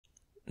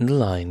The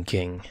Lion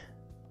King.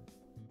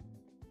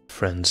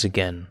 Friends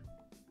again.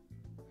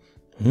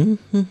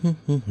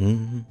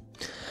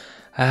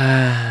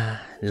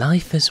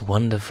 Life is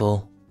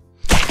wonderful.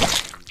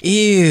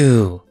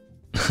 Ew!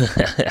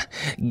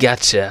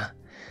 Gotcha.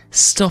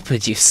 Stop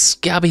it, you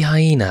scabby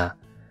hyena.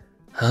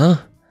 Huh?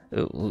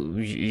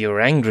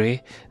 You're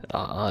angry?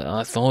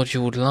 I thought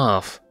you would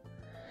laugh.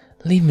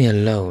 Leave me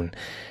alone.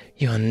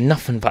 You are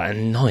nothing but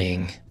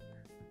annoying.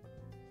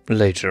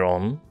 Later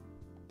on.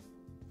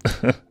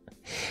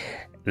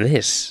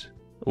 This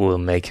will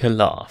make her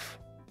laugh.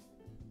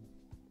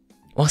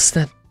 What's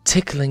that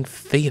tickling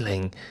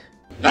feeling?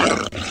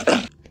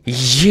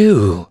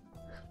 You!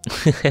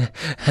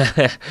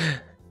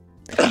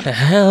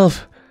 Help!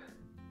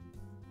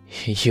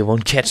 You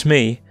won't catch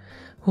me.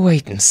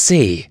 Wait and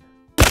see.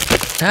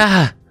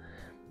 Ah!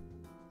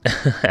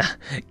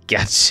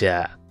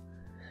 Gotcha.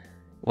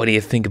 What do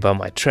you think about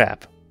my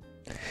trap?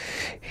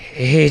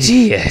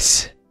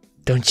 Idiot!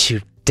 Don't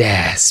you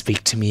dare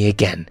speak to me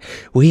again.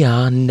 We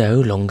are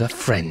no longer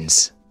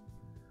friends.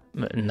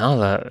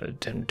 Nala,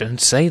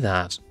 don't say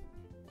that.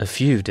 A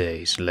few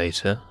days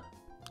later.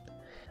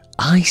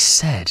 I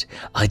said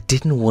I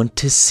didn't want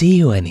to see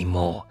you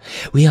anymore.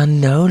 We are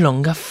no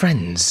longer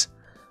friends.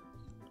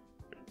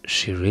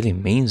 She really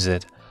means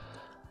it.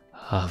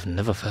 I've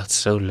never felt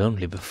so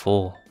lonely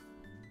before.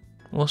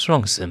 What's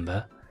wrong,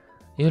 Simba?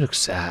 You look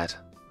sad.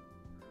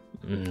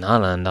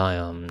 Nala and I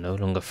are no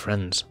longer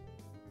friends.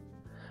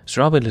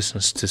 Srabi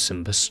listens to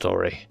Simba's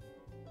story.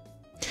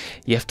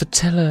 You have to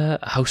tell her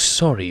how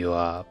sorry you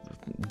are.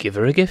 Give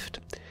her a gift.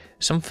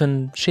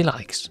 Something she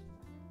likes.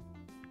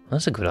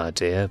 That's a good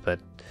idea, but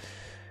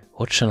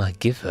what shall I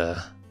give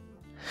her?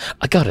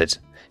 I got it.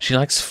 She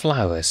likes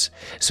flowers,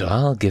 so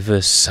I'll give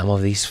her some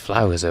of these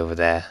flowers over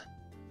there.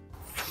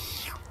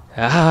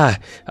 Ah,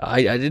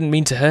 I didn't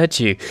mean to hurt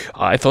you.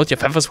 I thought your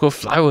feathers were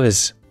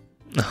flowers.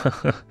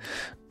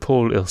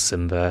 Poor little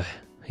Simba.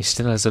 He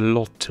still has a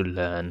lot to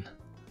learn.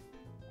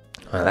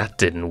 Well, that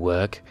didn't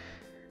work.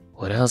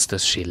 What else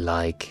does she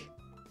like?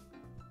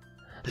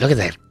 Look at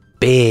that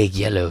big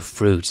yellow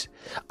fruit.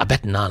 I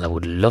bet Nala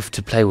would love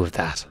to play with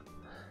that.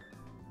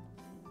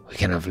 We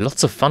can have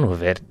lots of fun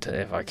with it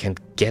if I can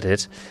get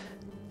it.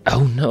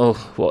 Oh no,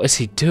 what is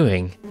he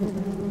doing?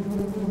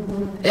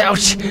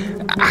 Ouch!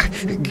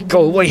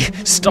 Go away!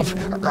 Stop!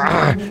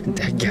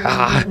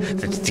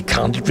 You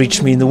can't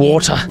reach me in the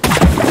water.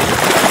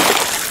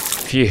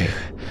 Phew,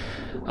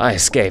 I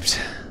escaped.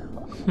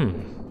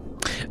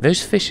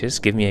 Those fishes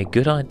give me a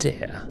good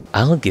idea.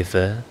 I'll give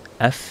her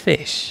a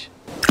fish.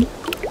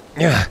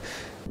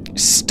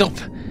 Stop!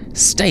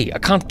 Stay! I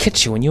can't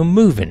catch you when you're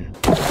moving.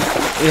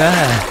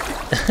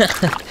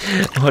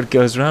 What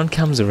goes round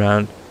comes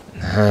around.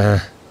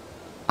 I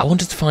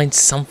wanted to find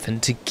something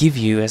to give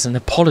you as an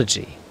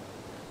apology.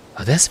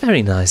 Oh, that's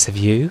very nice of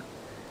you.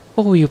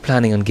 What were you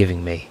planning on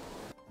giving me?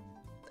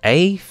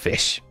 A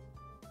fish.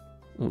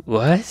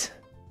 What?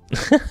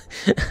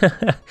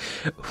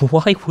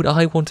 Why would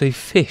I want a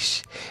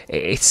fish?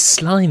 It's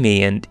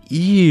slimy and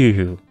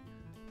ew.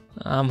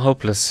 I'm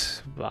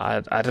hopeless.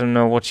 I don't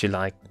know what you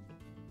like.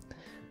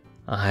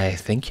 I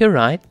think you're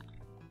right.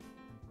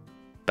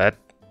 But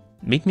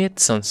meet me at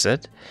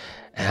sunset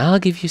and I'll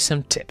give you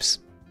some tips.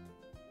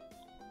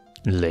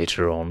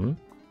 Later on.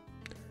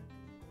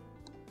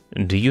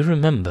 Do you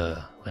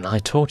remember when I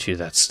taught you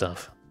that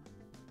stuff?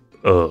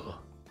 Oh,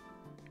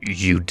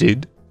 you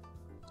did?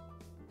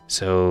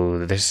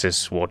 So this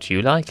is what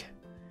you like?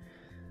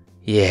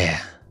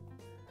 Yeah.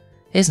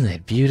 Isn't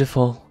it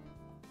beautiful?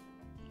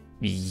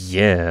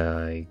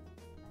 Yeah, it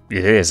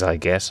is, I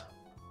guess.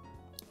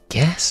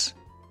 Guess?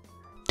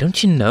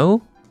 Don't you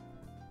know?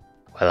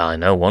 Well, I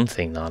know one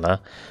thing,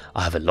 Nala.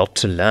 I have a lot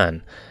to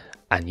learn,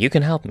 and you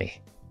can help me.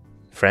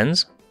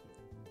 Friends?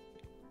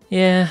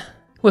 Yeah,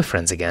 we're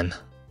friends again.